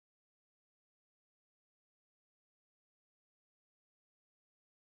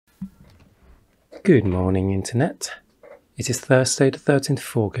Good morning, Internet. It is Thursday, the 13th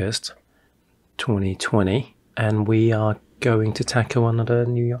of August, 2020, and we are going to tackle another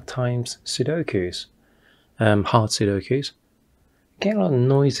New York Times Sudokus. Hard Sudokus. Getting a lot of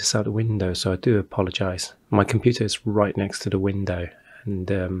noises out the window, so I do apologise. My computer is right next to the window,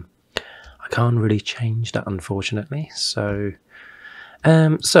 and I can't really change that, unfortunately. So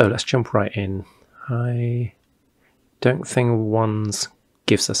let's jump right in. I don't think ones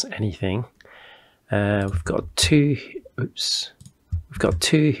gives us anything. We've got two. Oops, we've got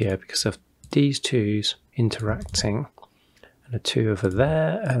two here because of these twos interacting, and a two over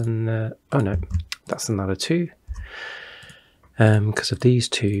there, and oh no, that's another two. Because of these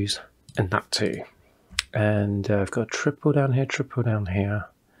twos and that two, and I've got a triple down here,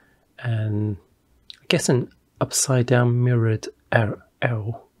 and I guess an upside down mirrored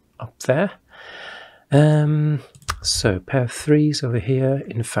L up there. So pair of threes over here.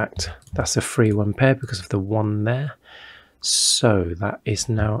 In fact, that's a 3-1 pair because of the one there. So that is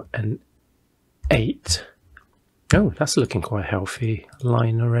now an 8. Oh, that's looking quite a healthy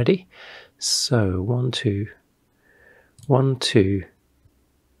line already. So 1, 2,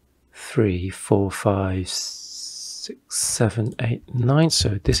 3, 4, 5, 6, 7, 8, 9.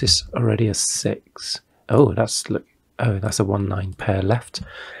 So this is already a 6. Oh, that's a 1-9 pair left.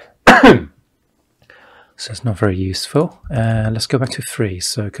 So it's not very useful. Let's go back to 3.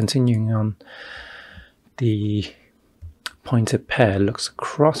 So continuing on, the pointed pair looks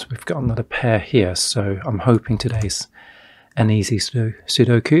across. We've got another pair here. So I'm hoping today's an easy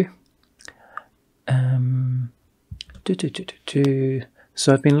Sudoku.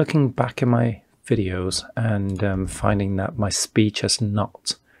 So I've been looking back at my videos and finding that my speech has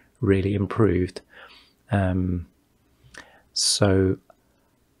not really improved. So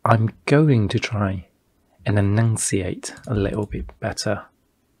I'm going to try and enunciate a little bit better.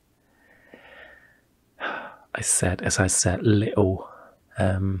 As I said, little,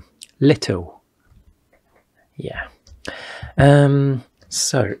 yeah.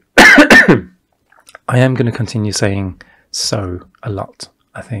 So I am going to continue saying so a lot.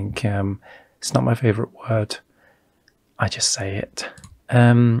 I think it's not my favorite word. I just say it.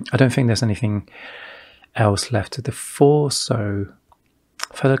 I don't think there's anything else left at the 4. So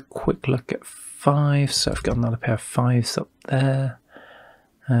I've had a quick look at 5, so I've got another pair of 5s up there.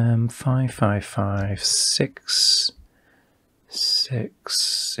 5, 5, 5, 6, 6,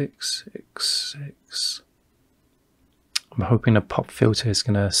 6, 6, 6. I'm hoping the pop filter is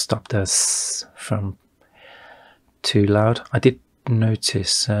going to stop this from too loud. I did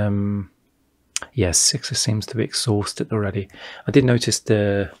notice, yeah, 6 seems to be exhausted already. I did notice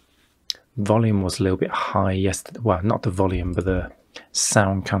the volume was a little bit high yesterday. Well, not the volume, but the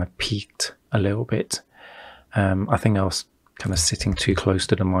sound kind of peaked a little bit. I think I was kind of sitting too close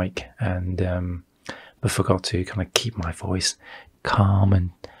to the mic and but forgot to kind of keep my voice calm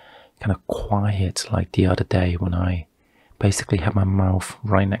and kind of quiet, like the other day when I basically had my mouth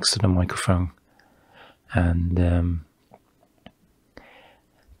right next to the microphone. And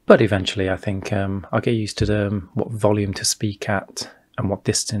but eventually I think I'll get used to what volume to speak at and what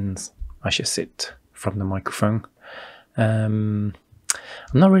distance I should sit from the microphone. I'm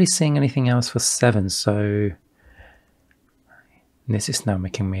not really seeing anything else for 7, so this is now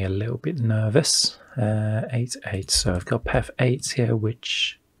making me a little bit nervous. 8, 8, so I've got a pair of 8s here,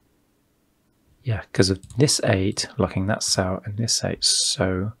 which, yeah, because of this 8, locking that out, and this 8,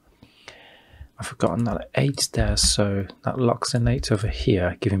 so I've got another 8 there, so that locks an 8 over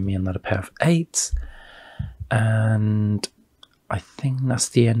here, giving me another pair of 8s, and I think that's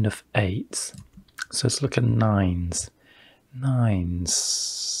the end of 8s. So let's look at 9s.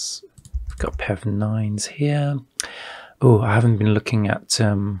 9s. I've got a pair of 9s here. Oh, I haven't been looking at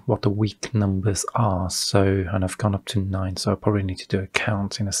what the weak numbers are, so, and I've gone up to 9, so I probably need to do a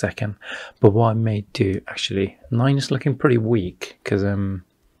count in a second. But what I may do, actually, 9 is looking pretty weak, because well,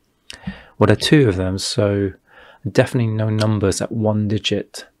 there are 2 of them, so definitely no numbers at 1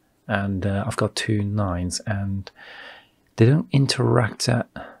 digit, and I've got 2 9s, and they don't interact at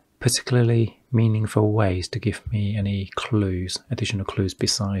particularly meaningful ways to give me any clues, additional clues,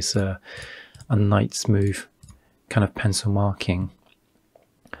 besides a nice smooth kind of pencil marking.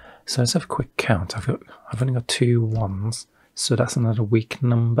 So let's have a quick count. I've only got 2 1s, so that's another weak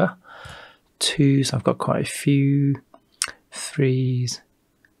number. 2s, I've got quite a few. 3s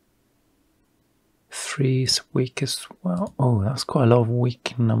weak as well. Oh, that's quite a lot of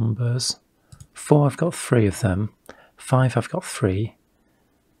weak numbers. 4, I've got 3 of them. 5, I've got 3.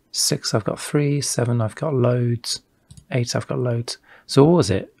 6, I've got 3. 7, I've got loads. 8, I've got loads. So what was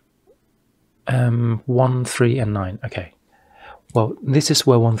it? 1, 3, and 9. Okay. Well, this is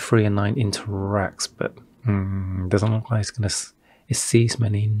where 1, 3 and 9 interacts, but doesn't look like it sees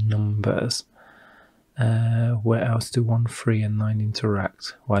many numbers. Where else do 1, 3 and 9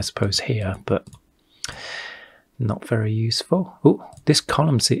 interact? Well, I suppose here, but not very useful. Oh, this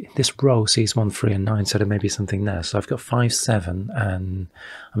row sees 1, 3 and 9, so there may be something there. So I've got 5, 7, and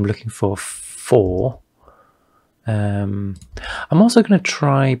I'm looking for 4. I'm also going to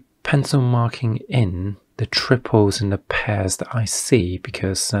try pencil marking in the triples and the pairs that I see,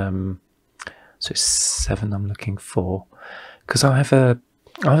 because so it's 7 I'm looking for, because I have a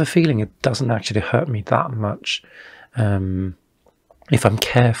feeling it doesn't actually hurt me that much if I'm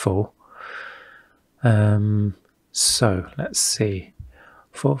careful. So let's see,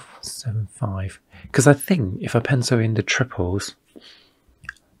 4, 7, 5, because I think if I pencil in the triples,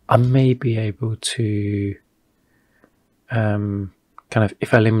 I may be able to kind of,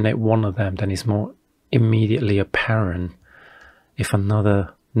 if I eliminate one of them, then it's more immediately apparent if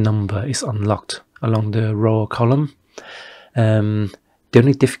another number is unlocked along the row or column. The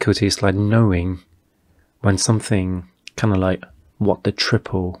only difficulty is like knowing when something kind of like how the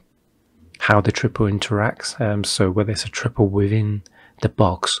triple interacts. So whether it's a triple within the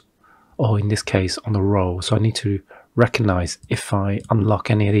box or in this case on the row. So I need to recognize if I unlock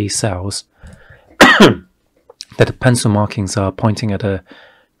any of these cells that the pencil markings are pointing at a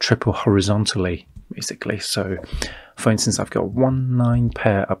triple horizontally, basically. So for instance, I've got 1, 9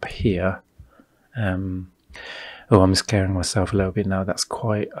 pair up here. Oh, I'm scaring myself a little bit now. That's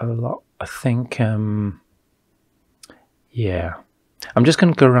quite a lot, I think. Yeah, I'm just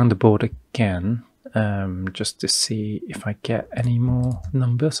going to go around the board again, just to see if I get any more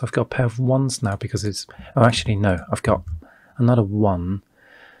numbers. I've got a pair of 1s now because it's... Oh, actually, no. I've got another 1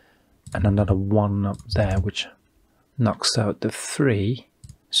 and another 1 up there, which knocks out the 3.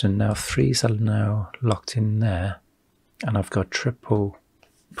 So now 3s are now locked in there. And I've got triple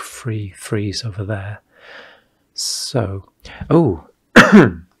 3s over there. So, oh,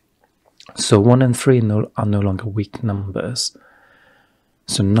 so 1 and 3 are no longer weak numbers.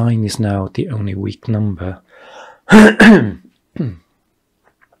 So 9 is now the only weak number.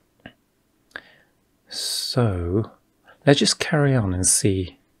 So let's just carry on and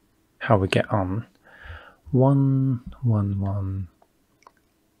see how we get on. 1, 1, 1.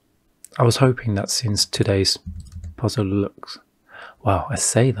 I was hoping that since today's puzzle looks... Wow, I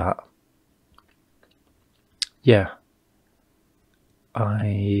say that. Yeah.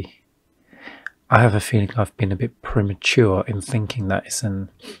 I have a feeling I've been a bit premature in thinking that it's an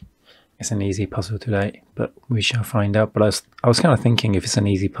easy puzzle today, but we shall find out. But I was kind of thinking if it's an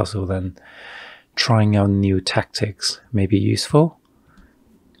easy puzzle, then trying out new tactics may be useful.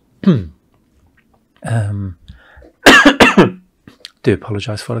 Do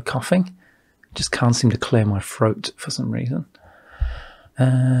apologise for the coughing. Just can't seem to clear my throat for some reason.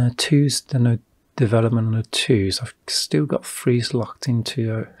 2s, there are no development on the 2s. I've still got 3s locked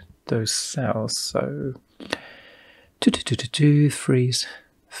into those cells, so 3s.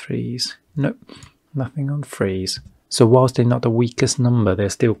 Nope, nothing on 3s. So whilst they're not the weakest number, they're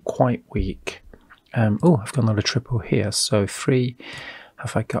still quite weak. Oh, I've got another triple here. So 3.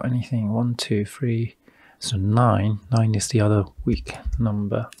 Have I got anything? 1, 2, 3. So 9. 9 is the other weak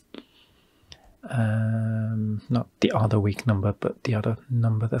number. Not the other weak number, but the other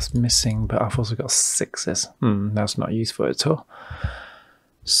number that's missing. But I've also got 6s. That's not useful at all.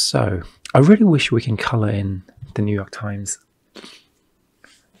 So I really wish we can colour in the New York Times.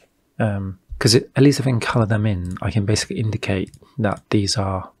 Because at least if I can colour them in, I can basically indicate that these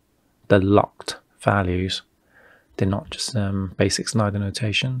are the locked values. They're not just basic Snyder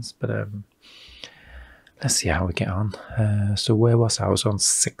notations, but let's see how we get on. So where was I? I was on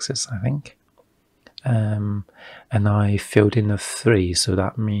 6s, I think. And I filled in a 3, so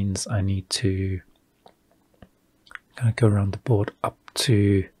that means I need to kind of go around the board up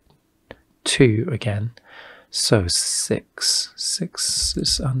to 2 again. So 6.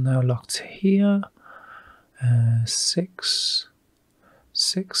 6s are now locked here. 6,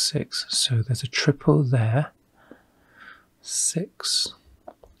 6, 6. So there's a triple there. 6,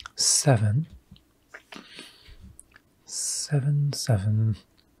 7, 7, 7.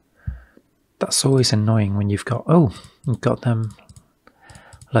 That's always annoying when you've got, you've got them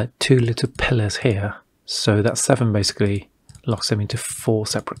like 2 little pillars here. So that 7 basically locks them into 4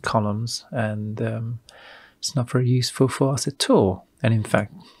 separate columns, and it's not very useful for us at all. And in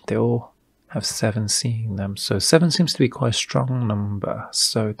fact, they all have 7 seeing them. So 7 seems to be quite a strong number,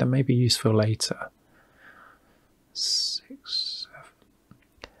 so that may be useful later. 6, 7.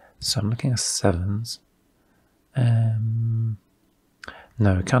 So I'm looking at 7s.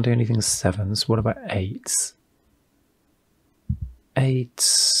 No, can't do anything with 7s. What about 8s?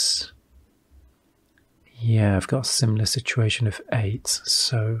 8s. Yeah, I've got a similar situation with 8s.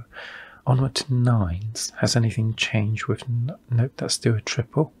 So onward to 9s. Has anything changed with... Nope, that's still a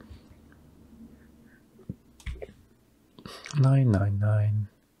triple. 9, 9,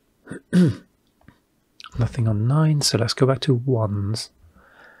 9. Nothing on 9, so let's go back to 1s.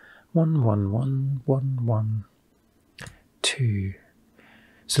 1, 1, 1, 1, 1, 2.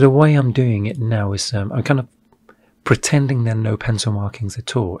 So the way I'm doing it now is I'm kind of pretending there are no pencil markings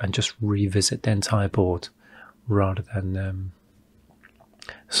at all and just revisit the entire board rather than...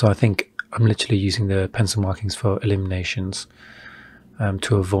 So I think I'm literally using the pencil markings for eliminations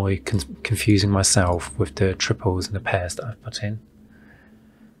to avoid confusing myself with the triples and the pairs that I've put in.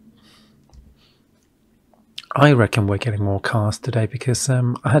 I reckon we're getting more cars today because I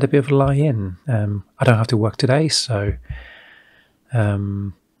had a bit of a lie-in. I don't have to work today, so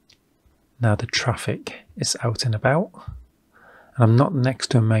now the traffic is out and about. And I'm not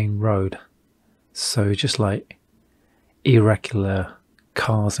next to a main road, so just like irregular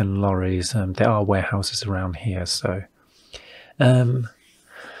cars and lorries, there are warehouses around here, so...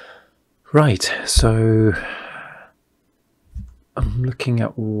 right, so I'm looking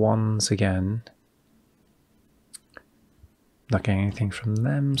at 1s again. Not getting anything from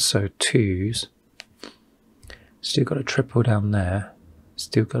them, so 2s. Still got a triple down there.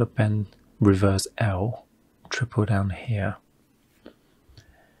 Still got a bend reverse L. Triple down here.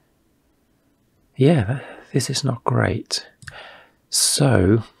 Yeah, this is not great.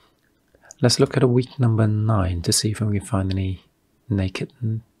 So let's look at a week number 9 to see if we can find any naked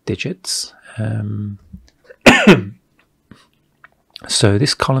digits. So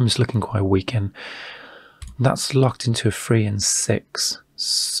this column is looking quite weak, and that's locked into a 3 and 6.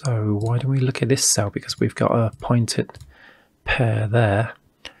 So why don't we look at this cell, because we've got a pointed pair there.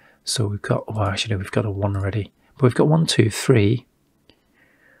 So we've got, well, actually we've got a 1 already, but we've got 1, 2, 3.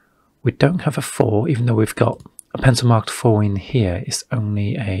 We don't have a 4, even though we've got a pencil marked 4 in here. It's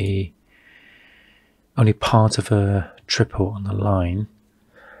only part of a triple on the line.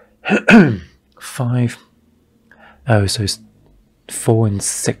 5. Oh, so it's 4 and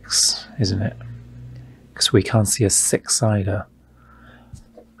 6, isn't it? Because we can't see a 6 either.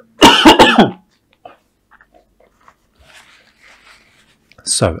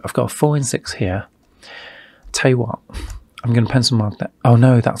 So I've got a 4 and 6 here. Tell you what, I'm going to pencil mark that. Oh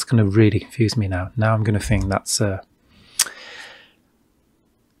no, that's going to really confuse me now. Now I'm going to think that's a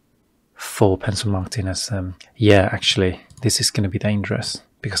 4 pencil marked in as yeah, actually this is going to be dangerous,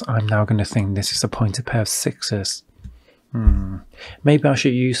 because I'm now going to think this is a pointed pair of 6s. Maybe I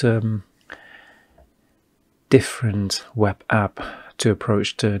should use different web app to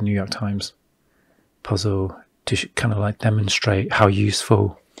approach the New York Times puzzle to kind of like demonstrate how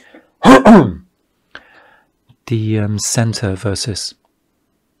useful the center versus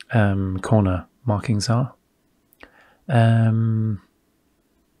corner markings are. But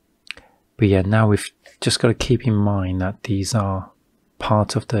yeah, now we've just got to keep in mind that these are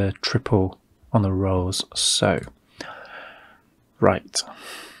part of the triple on the rows. So right,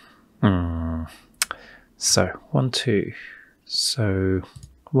 so 1, 2, so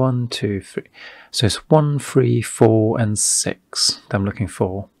 1, 2, 3. So it's 1, 3, 4, and 6 that I'm looking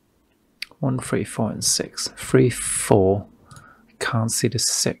for. 1, 3, 4, and 6. 3, 4. I can't see the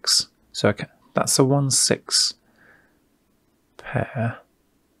 6. So okay, that's a 1, 6 pair.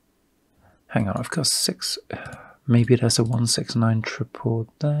 Hang on, I've got 6. Maybe there's a 1, 6, 9 triple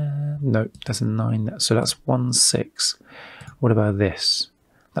there. No, there's a 9 there. So that's 1, 6. What about this?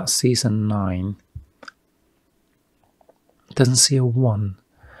 That sees a 9. Doesn't see a 1.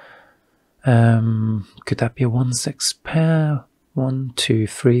 Could that be a 1, 6 pair? 1, 2,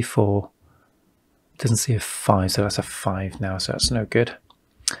 3, 4. Doesn't see a 5, so that's a 5 now, so that's no good.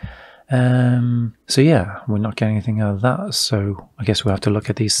 So yeah, we're not getting anything out of that, so I guess we'll have to look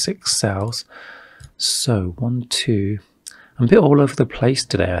at these 6 cells. So 1, 2. I'm a bit all over the place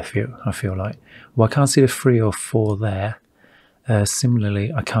today, I feel like. Well, I can't see the 3 or 4 there.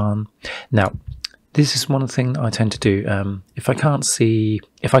 Similarly, I can't. Now, this is one thing I tend to do. If I can't see,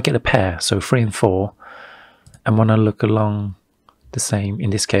 if I get a pair, so 3 and 4, and when I look along the same, in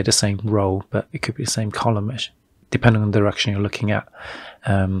this case, the same row, but it could be the same column, depending on the direction you're looking at,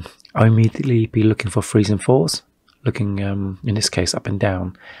 I'll immediately be looking for 3s and 4s, looking, in this case, up and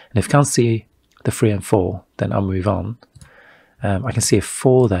down. And if I can't see the 3 and 4, then I'll move on. I can see a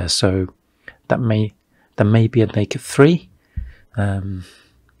 4 there, so that may be a naked 3.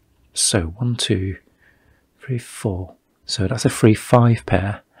 So 1, 2, 3, 4. So that's a 3, 5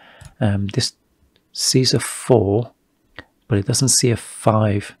 pair. This sees a 4, but it doesn't see a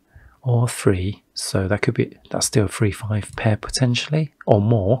 5 or 3. So that could be, that's still a 3-5 pair potentially, or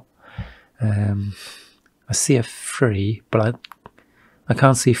more. I see a 3, but I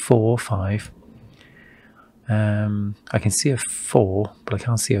can't see 4 or 5. I can see a 4, but I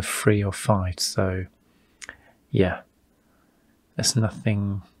can't see a 3 or 5. So yeah, there's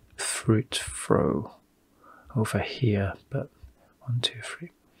nothing fruitful over here. But 1, 2,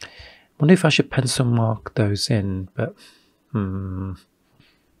 3. Wonder if I should pencil mark those in, but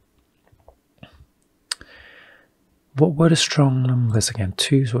what were the strong numbers again?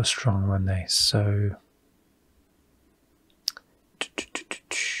 2s were strong, weren't they? So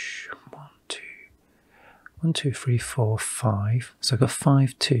 1, 2, 3, 4, 5. So I've got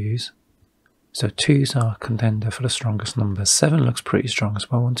 5 2s. So 2s are contender for the strongest numbers. 7 looks pretty strong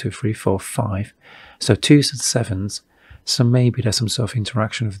as well. 1, 2, 3, 4, 5. So 2s and 7s. So maybe there's some sort of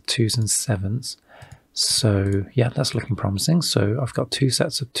interaction with 2s and 7s. So yeah, that's looking promising. So I've got 2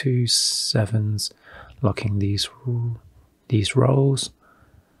 sets of 2 7s locking these rows.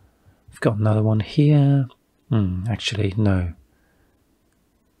 I've got another one here. Actually, no.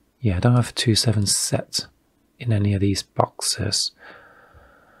 Yeah, I don't have a 2 7 set in any of these boxes.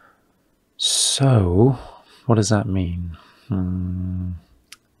 So what does that mean?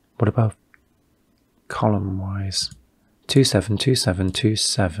 What about column wise? 2 7 2 7 2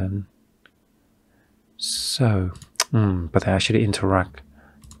 7. So but they actually interact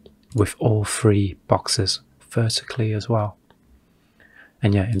with all 3 boxes vertically as well.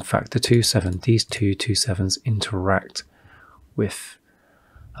 And yeah, in fact, the 2 7, these 2 2 7s interact with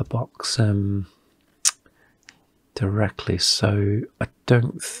a box directly. So I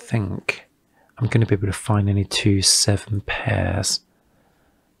don't think I'm going to be able to find any 2 7 pairs.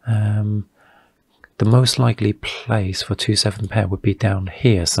 The most likely place for 2 7 pair would be down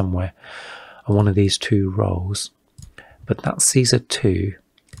here somewhere on one of these 2 rows. But that sees a 2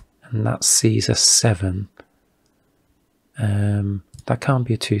 and that sees a 7. That can't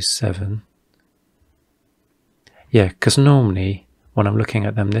be a 2 7. Yeah, because normally when I'm looking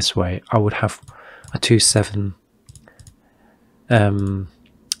at them this way, I would have a 2 7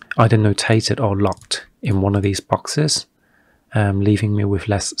 either notated or locked in one of these boxes, leaving me with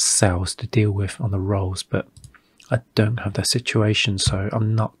less cells to deal with on the rows. But I don't have that situation, so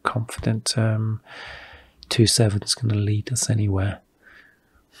I'm not confident 2 7 is going to lead us anywhere.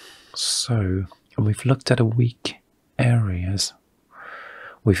 So, and we've looked at the weak areas.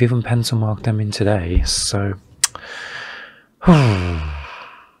 We've even pencil marked them in today, so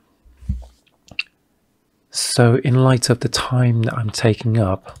so in light of the time that I'm taking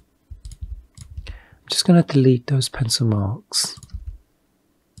up, I'm just going to delete those pencil marks.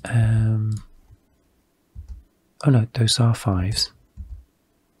 Oh no, those are 5s.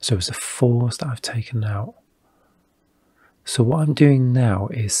 So it's the 4s that I've taken out. So what I'm doing now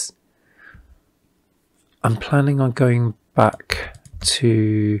is I'm planning on going back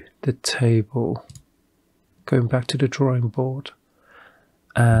to the table, going back to the drawing board,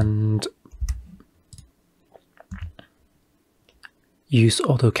 and use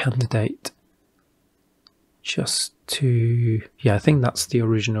auto candidate just to, yeah, I think that's the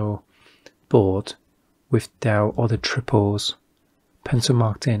original board without all the triples pencil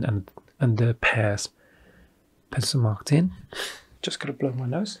marked in and the pairs pencil marked in. Just gotta blow my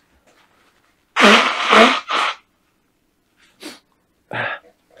nose.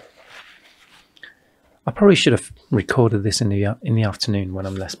 I probably should have recorded this in the afternoon when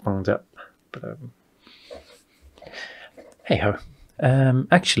I'm less bunged up, but hey ho.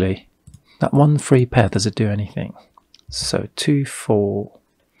 Actually, that 1 free pair, does it do anything? So 2 4.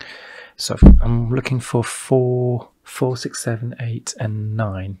 So I'm looking for 4 4 6 7 8 and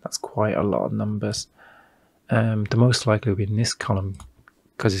 9. That's quite a lot of numbers. The most likely will be in this column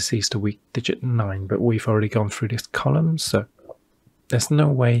because it sees the weak digit 9, but we've already gone through this column, so there's no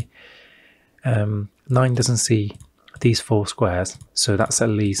way 9 doesn't see these 4 squares, so that's at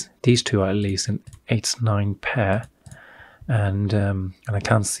least, these 2 are at least an 8-9 pair, and I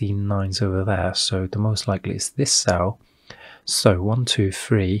can't see 9s over there, so the most likely is this cell. So 1 2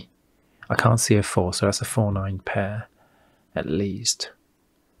 3, I can't see a 4, so that's a 4-9 pair at least.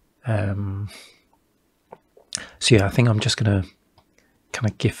 So yeah, I think I'm just gonna kind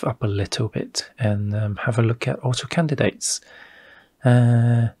of give up a little bit and have a look at auto candidates.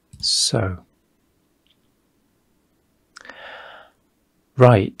 So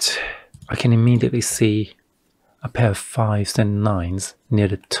right, I can immediately see a pair of 5s and 9s near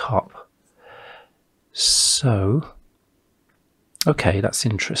the top. So okay, that's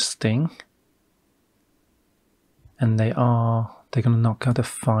interesting. And they're going to knock out the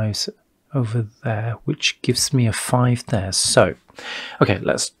 5s over there, which gives me a 5 there. So, okay,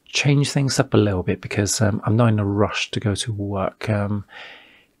 let's change things up a little bit because I'm not in a rush to go to work.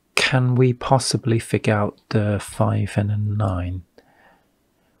 Can we possibly figure out the 5 and a 9?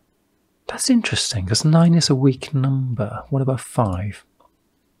 That's interesting because 9 is a weak number. What about 5?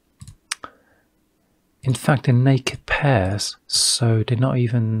 In fact, they're naked pairs, so they're not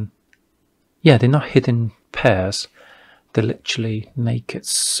even... Yeah, they're not hidden pairs. They're literally naked,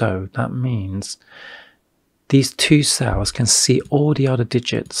 so that means these two cells can see all the other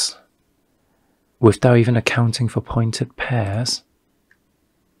digits without even accounting for pointed pairs.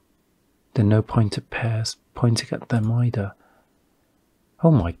 There are no pointed pairs pointing at them either.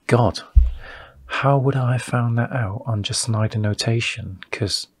 Oh my god, how would I have found that out on just Synder notation?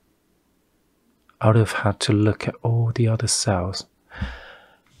 Because I would have had to look at all the other cells,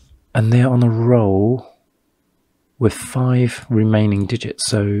 and they're on a row with 5 remaining digits,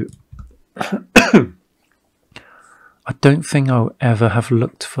 so I don't think I'll ever have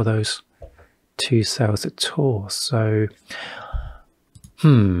looked for those 2 cells at all. So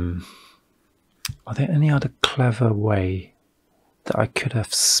are there any other clever way that I could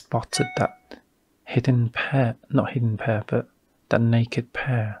have spotted that hidden pair, not hidden pair, but that naked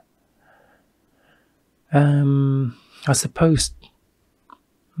pair? I suppose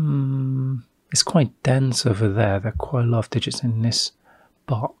it's quite dense over there. There are quite a lot of digits in this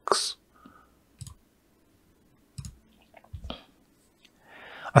box.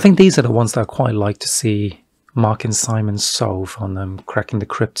 I think these are the ones that I quite like to see Mark and Simon solve on Cracking the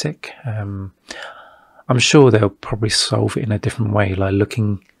Cryptic. I'm sure they'll probably solve it in a different way, like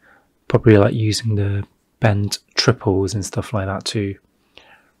probably like using the bent triples and stuff like that to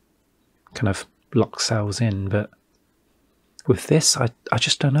kind of lock cells in, but with this I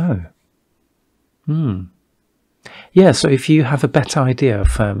just don't know. Yeah, so if you have a better idea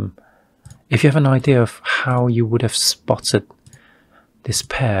of if you have an idea of how you would have spotted this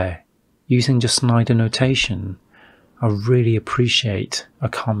pair using just Synder notation, I really appreciate a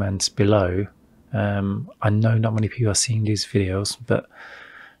comment below. I know not many people are seeing these videos, but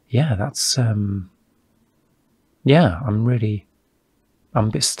yeah, that's yeah, I'm a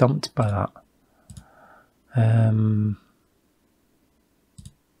bit stumped by that.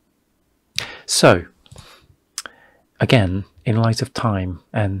 So again, in light of time,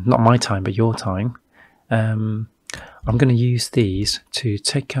 and not my time but your time, I'm going to use these to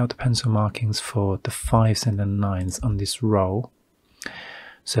take out the pencil markings for the 5s and the 9s on this row.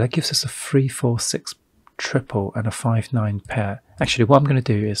 So that gives us a 3, 4, 6 triple and a 5, 9 pair. Actually, what I'm going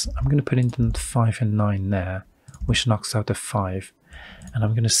to do is I'm going to put in the 5 and 9 there, which knocks out the 5, and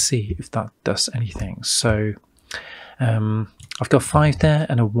I'm going to see if that does anything. So I've got 5 there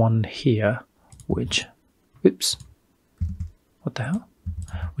and a 1 here, which, oops, what the hell?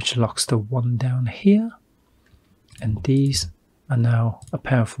 Which locks the 1 down here. And these are now a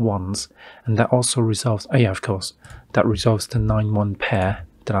pair of 1s, and that also resolves, oh yeah, of course, that resolves the 9-1 pair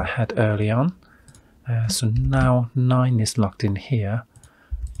that I had early on. So now 9 is locked in here.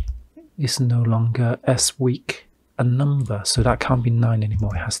 It's no longer as weak a number, so that can't be 9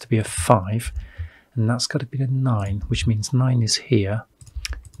 anymore. It has to be a 5, and that's got to be the 9, which means 9 is here,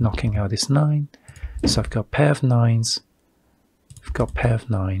 knocking out this 9. So I've got a pair of 9s, I've got a pair of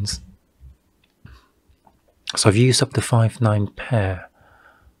 9s. So I've used up the 5-9 pair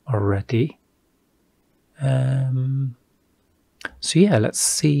already. So yeah, let's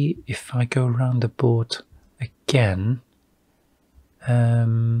see if I go around the board again,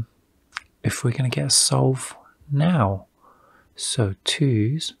 if we're going to get a solve now. So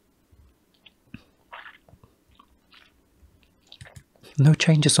 2s. No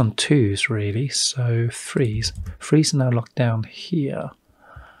changes on 2s really, so 3s. 3s are now locked down here.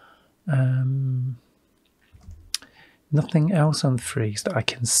 Nothing else on 3s that I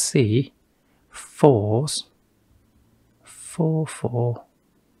can see. 4s. 4, 4.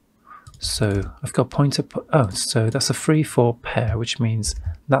 So I've got pointer. Oh, so that's a 3, 4 pair, which means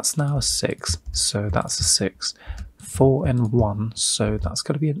that's now a 6. So that's a 6. 4 and 1. So that's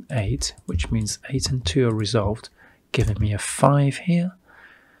got to be an 8, which means 8 and 2 are resolved, giving me a 5 here,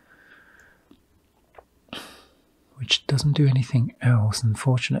 which doesn't do anything else,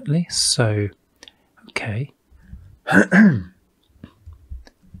 unfortunately. So, okay.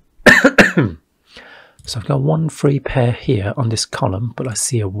 So I've got 1 free pair here on this column, but I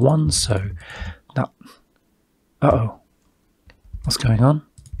see a 1, so that... Uh-oh. What's going on?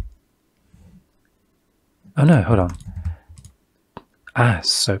 Oh no, hold on. Ah,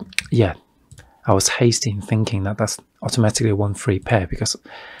 so, yeah. I was hasty in thinking that that's automatically a 1 free pair because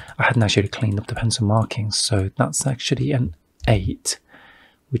I hadn't actually cleaned up the pencil markings, so that's actually an 8,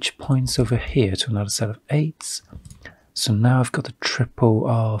 which points over here to another set of 8s. So now I've got a triple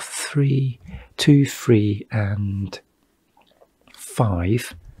of 3, 2, 3 and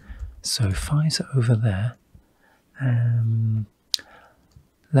 5. So 5's over there.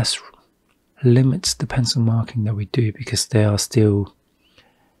 Let's limit the pencil marking that we do, because there are still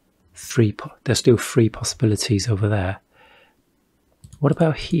there's still 3 possibilities over there. What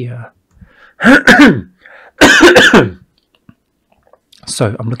about here?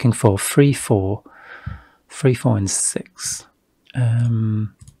 So I'm looking for 3, 4, 3, 4 and 6. No,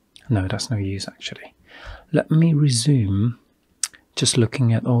 that's no use actually. Let me resume just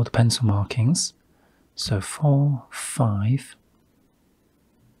looking at all the pencil markings. So 4, 5,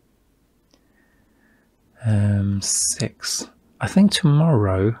 6. I think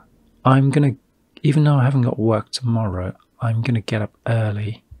tomorrow I'm gonna, even though I haven't got work tomorrow, I'm gonna get up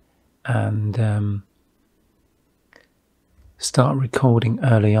early and start recording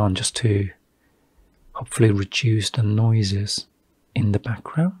early on, just to hopefully reduce the noises in the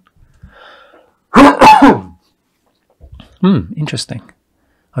background. Interesting.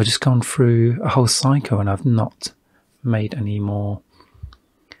 I've just gone through a whole cycle and I've not made any more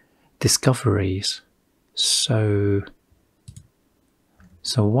discoveries. So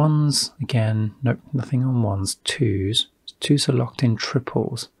ones again, nope, nothing on ones. Twos are locked in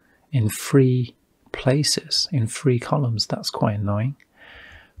triples in 3 places, in 3 columns. That's quite annoying.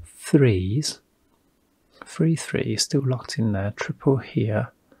 3s, 3, 3 still locked in there. Triple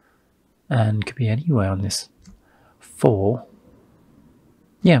here, and could be anywhere on this. 4.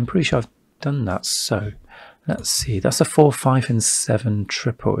 Yeah, I'm pretty sure I've done that. So let's see. That's a 4, 5, and 7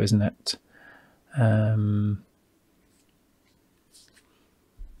 triple, isn't it? And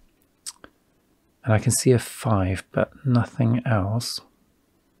I can see a 5, but nothing else.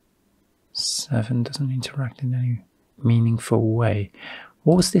 7 doesn't interact in any meaningful way.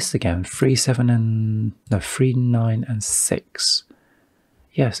 What was this again? 3, 7, and no, 3, 9, and 6.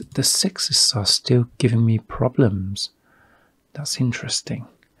 Yes, the 6s are still giving me problems. That's interesting.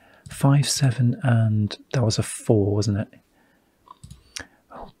 5, 7, and that was a 4, wasn't it?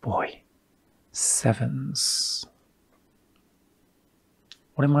 Oh boy. 7s.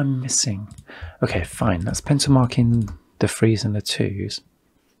 What am I missing? Okay, fine. Let's pencil mark in the 3s and the 2s.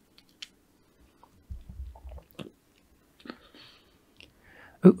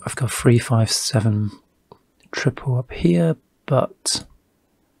 Oh, I've got 3, 5, 7 triple up here, but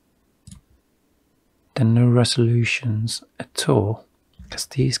there are no resolutions at all, because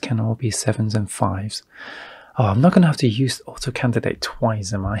these can all be 7s and 5s. Oh, I'm not going to have to use auto candidate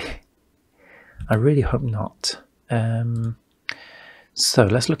twice, am I? I really hope not. So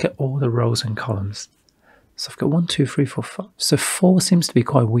let's look at all the rows and columns. So I've got 1, 2, 3, 4, 5. So 4 seems to be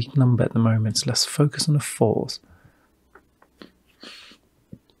quite a weak number at the moment, so let's focus on the 4s.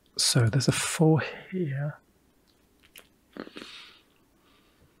 So there's a 4 here.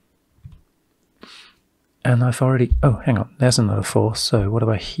 And I've already, oh, hang on, there's another 4. So what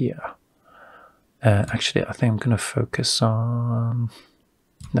about here? Actually, I think I'm going to focus on,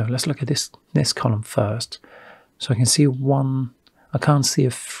 no, let's look at this column first. So I can see 1, I can't see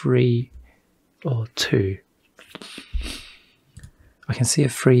a 3 or 2. I can see a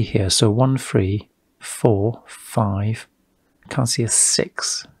 3 here, so 1, 3, 4, 5. Can't see a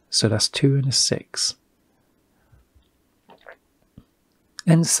 6, so that's 2 and a 6.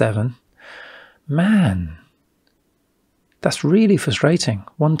 And 7. Man, that's really frustrating.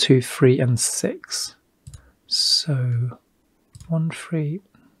 1, 2, 3, and 6. So 1, 3.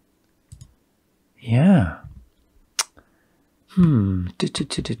 Yeah.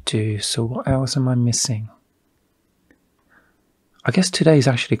 So what else am I missing? I guess today is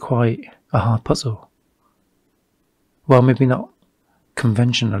actually quite a hard puzzle. Well, maybe not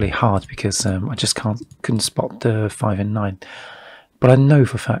conventionally hard, because I just couldn't spot the 5 and 9. But I know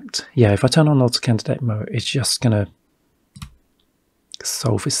for a fact, yeah, if I turn on auto candidate mode, it's just gonna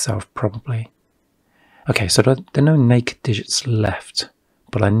solve itself probably. Okay, so there are no naked digits left,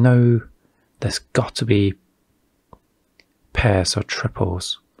 but I know there's got to be pairs or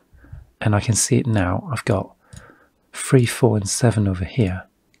triples, and I can see it now. I've got 3, 4, and 7 over here.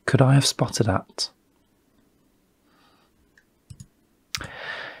 Could I have spotted that?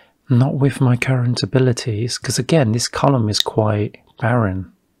 Not with my current abilities, because again, this column is quite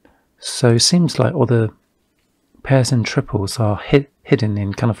barren. So it seems like all the pairs and triples are hidden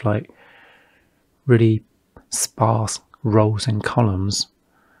in kind of like really sparse rows and columns,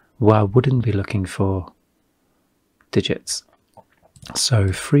 where I wouldn't be looking for digits. So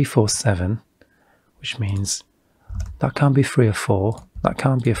 3, 4, 7, which means that can't be 3 or 4, that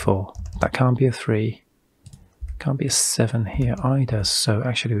can't be a 4, that can't be a 3, Can't be a 7 here either. So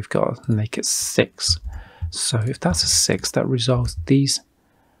actually we've got to make it 6. So if that's a 6, that resolves these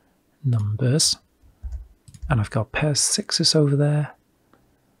numbers. And I've got a pair of 6s over there.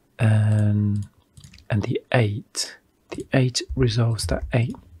 And the 8. The 8 resolves that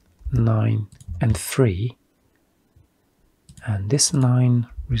 8, 9, and 3. And this 9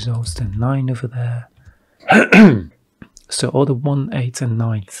 resolves the 9 over there. So all the 1, 8, and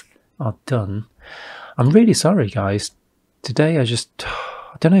 9s are done. I'm really sorry, guys. Today I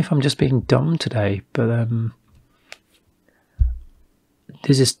don't know if I'm just being dumb today, but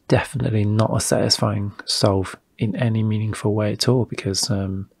this is definitely not a satisfying solve in any meaningful way at all, because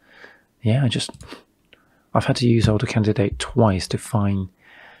yeah, I've had to use AutoCandidate twice to find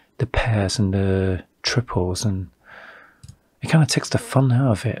the pairs and the triples, and it kind of takes the fun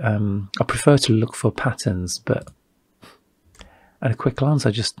out of it. I prefer to look for patterns, but at a quick glance,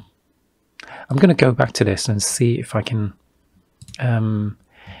 I'm going to go back to this and see if I can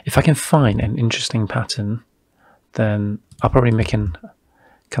find an interesting pattern. Then I'll probably make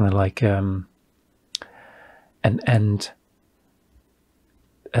kind of like an end,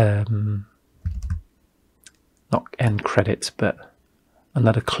 not end credits, but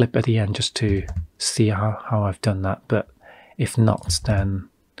another clip at the end just to see how I've done that. But if not, then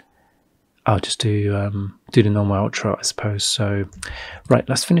I'll just do the normal outro, I suppose. So right,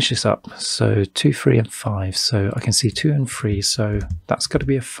 let's finish this up. So 2, 3, and 5. So I can see 2 and 3. So that's got to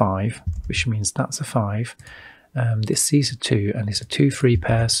be a 5, which means that's a 5. This is a 2, and it's a 2, 3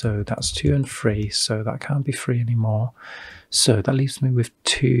 pair. So that's 2 and 3. So that can't be 3 anymore. So that leaves me with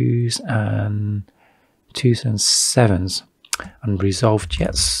 2s and 7s unresolved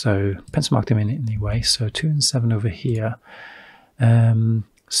yet. So pencil mark them in anyway. So 2 and 7 over here.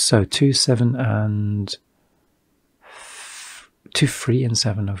 So 2, 7, and 2, 3, and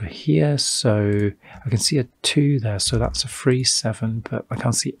 7 over here. So I can see a 2 there. So that's a 3, 7, but I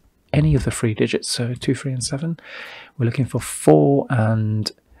can't see any of the 3 digits. So 2, 3, and 7. We're looking for 4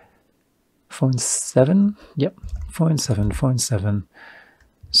 and 7. Yep, 4 and 7, 4 and 7.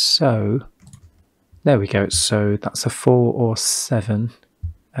 So there we go. So that's a 4 or 7.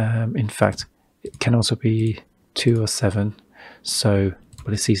 In fact, it can also be 2 or 7. So,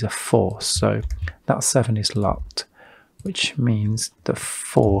 but it sees a 4. So that 7 is locked, which means the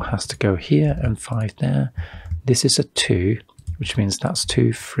 4 has to go here and 5 there. This is a 2, which means that's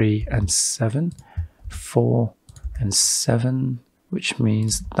 2, 3, and 7. 4 and 7, which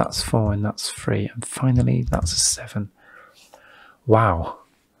means that's 4 and that's 3. And finally, that's a 7. Wow.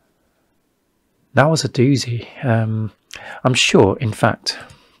 That was a doozy. I'm sure, in fact,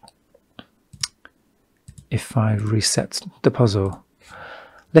 if I reset the puzzle,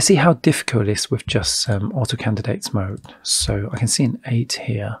 let's see how difficult it is with just auto candidates mode. So I can see an 8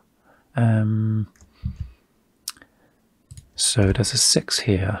 here. So there's a 6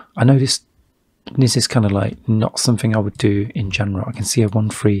 here. I know this is kind of like not something I would do in general. I can see a 1,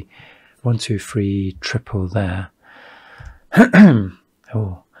 3, 1, 2, 3 triple there.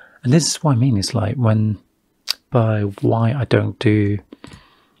 Oh, and this is what I mean. It's like why I don't do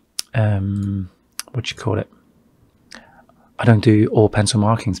what do you call it? I don't do all pencil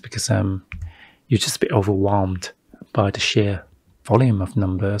markings, because you're just a bit overwhelmed by the sheer volume of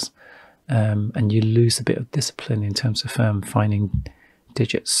numbers, and you lose a bit of discipline in terms of finding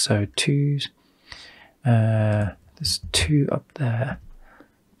digits. So 2s, there's 2 up there,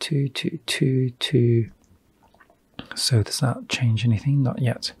 2, 2, 2, 2. So does that change anything? Not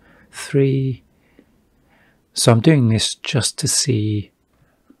yet. 3. So I'm doing this just to see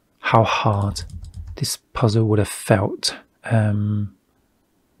how hard this puzzle would have felt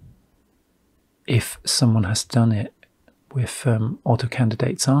if someone has done it with auto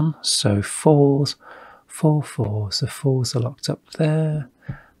candidates on. So 4s, 4, 4. So 4s are locked up there.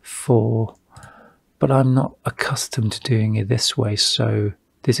 4. But I'm not accustomed to doing it this way, so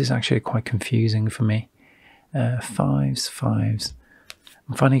this is actually quite confusing for me. 5s, 5s.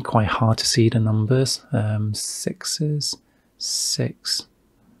 I'm finding it quite hard to see the numbers. 6s, 6.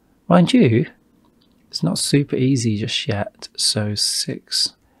 Mind you, it's not super easy just yet. So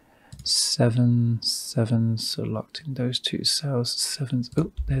 6, 7, 7. So locked in those 2 cells. 7s.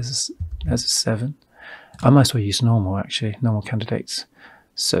 Oh, there's a 7. I might as well use normal, actually, normal candidates.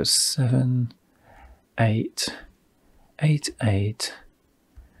 So 7, 8, 8, 8.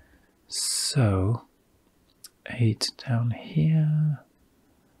 So 8 down here.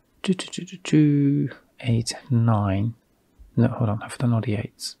 8, 9. No, hold on, I've done all the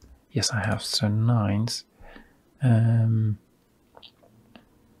 8s. Yes, I have. So 9s. I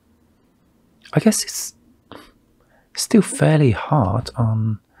guess it's still fairly hard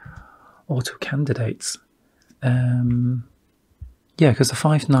on auto candidates. Yeah, because the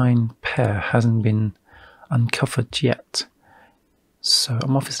 5-9 pair hasn't been uncovered yet. So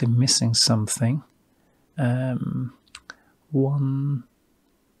I'm obviously missing something. 1,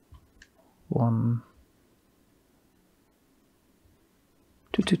 1,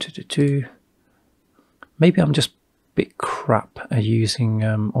 2, 2, 2, 2, 2. Maybe I'm just a bit crap at using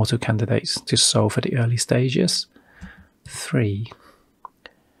auto candidates to solve at the early stages. 3.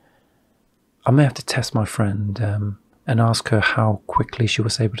 I may have to test my friend and ask her how quickly she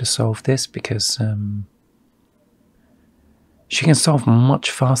was able to solve this, because she can solve much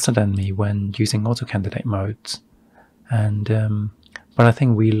faster than me when using auto candidate modes. And but I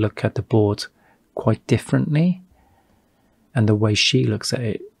think we look at the board quite differently, and the way she looks at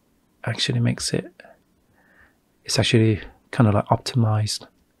it actually makes it, it's actually kind of like optimized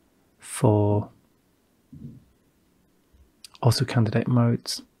for auto candidate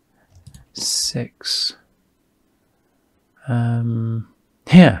modes. 6.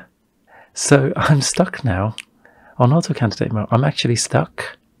 Yeah, so I'm stuck now on auto candidate mode. I'm actually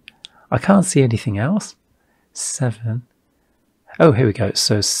stuck. I can't see anything else. 7. Oh, here we go.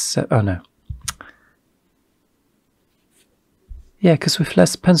 So, oh no. Yeah, because with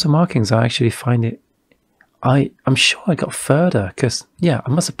less pencil markings, I actually find it. I'm sure I got further, because yeah, I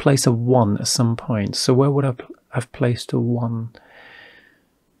must have placed a 1 at some point. So where would I have placed a 1?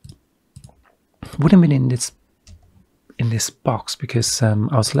 Would have been in this box, because I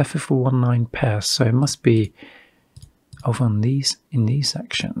was left with a 1-9 pair, so it must be over on in these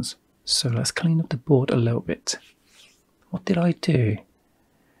sections. So let's clean up the board a little bit. What did I do?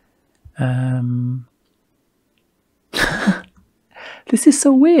 This is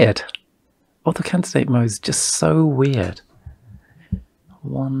so weird. Auto candidate mode is just so weird.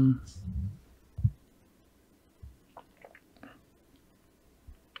 1.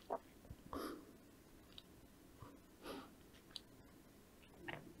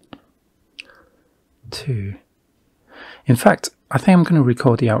 Two. In fact, I think I'm going to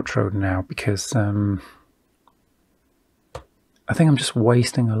record the outro now, because I think I'm just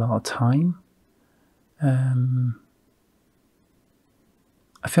wasting a lot of time.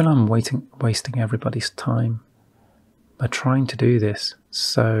 I feel I'm wasting everybody's time by trying to do this.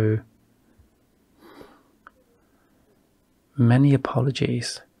 So many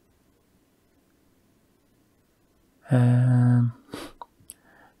apologies. Yeah,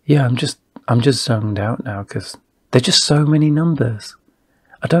 I'm just zoned out now, because there's just so many numbers.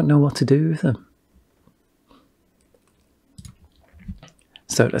 I don't know what to do with them.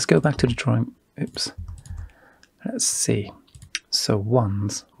 So let's go back to the drawing. Oops. Let's see. So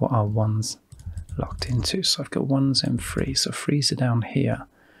 1s, what are 1s locked into? So I've got 1s and 3. So 3s are down here.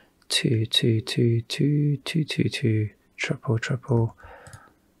 2, 2, 2, 2, 2, 2, 2, triple, triple.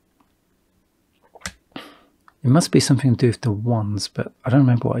 It must be something to do with the 1s, but I don't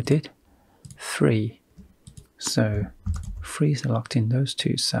remember what I did. 3. So 3s are locked in those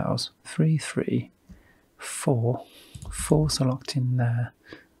two cells. 3, 3. 4. 4s are locked in there.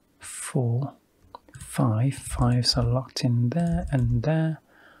 4. 5. 5s are locked in there and there.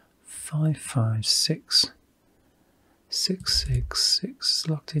 5, 5, 6. 6, 6, 6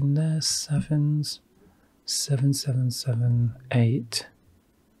 locked in there. 7s. 7, 7, 7, 8.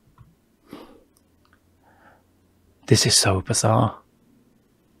 This is so bizarre.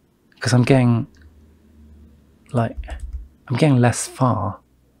 Because I'm getting less far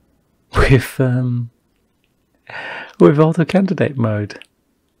with auto candidate mode.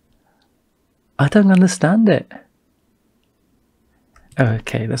 I don't understand it.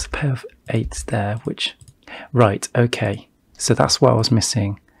 Okay, there's a pair of 8s there, which, right, okay. So that's what I was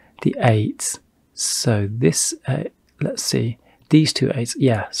missing, the 8s. So this, let's see, these two 8s,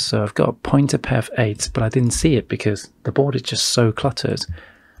 yeah, so I've got a pointer pair of 8s, but I didn't see it because the board is just so cluttered.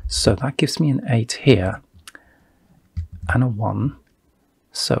 So that gives me an 8 here, and a 1.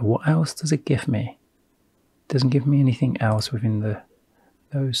 So what else does it give me? It doesn't give me anything else within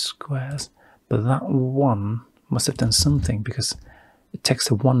those squares. But that 1 must have done something, because it takes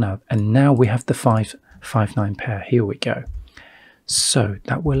the 1 out. And now we have the 5, 5, 9 pair. Here we go. So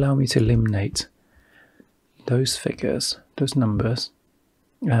that will allow me to eliminate those figures, those numbers,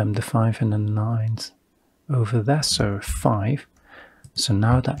 the 5 and the 9s over there. So 5. So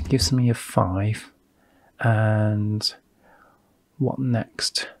now that gives me a 5. And what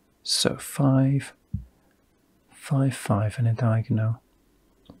next? So 5, 5, 5, and a diagonal.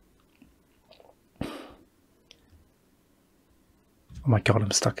 Oh my god, I'm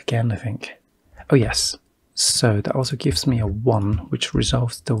stuck again, I think. Oh yes, so that also gives me a 1, which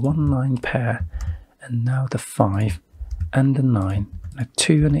resolves the 1, 9 pair, and now the 5 and the 9, a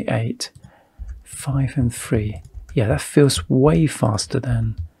 2 and the 8, 5 and 3. Yeah, that feels way faster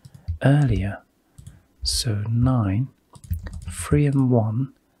than earlier. So 9, 3 and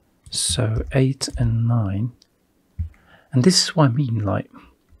 1, so 8 and 9. And this is what I mean, like,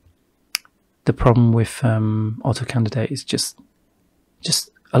 the problem with auto candidate is just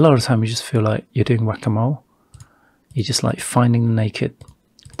a lot of the time you just feel like you're doing whack-a-mole. You're just like finding the naked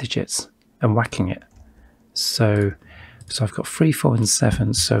digits and whacking it. So I've got 3, 4 and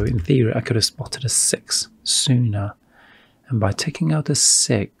 7, so in theory I could have spotted a 6 sooner. And by taking out the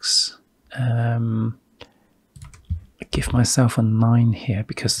 6, I give myself a 9 here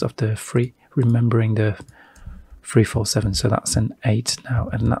because of the 3, remembering the 3, 4, 7, so that's an 8 now,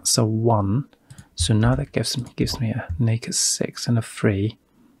 and that's a 1. So now that gives me a naked 6 and a 3,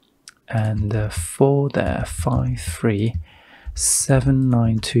 and a 4 there, 5, 3, 7,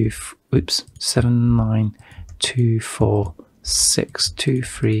 9, 2, oops, 7, 9, 2, 4, 6, 2,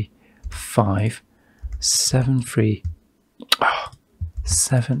 3, 5, 7, 3,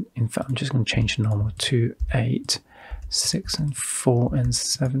 7, in fact I'm just going to change the normal, 2, 8, 6 and 4 and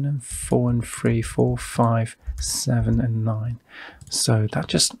 7 and 4 and 3, 4, 5, 7 and 9. So that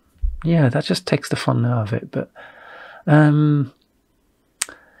just, yeah, that just takes the fun out of it. But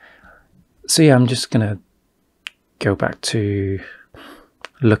so yeah, I'm just gonna go back to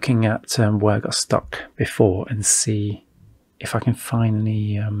looking at where I got stuck before and see if I can find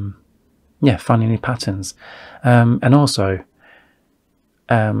any find any patterns. And also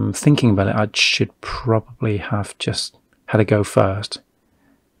thinking about it, I should probably have just had a go first,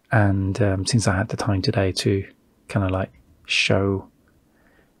 and since I had the time today to kind of like show,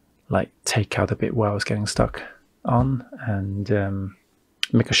 like take out a bit where I was getting stuck on, and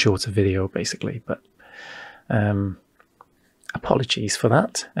make a shorter video basically. But apologies for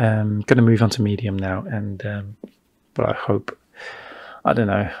that. Going to move on to medium now, and but I hope, I don't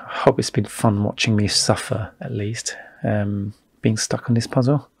know, I hope it's been fun watching me suffer, at least being stuck on this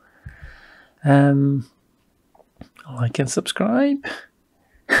puzzle. Like and subscribe.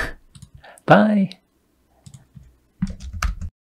 Bye.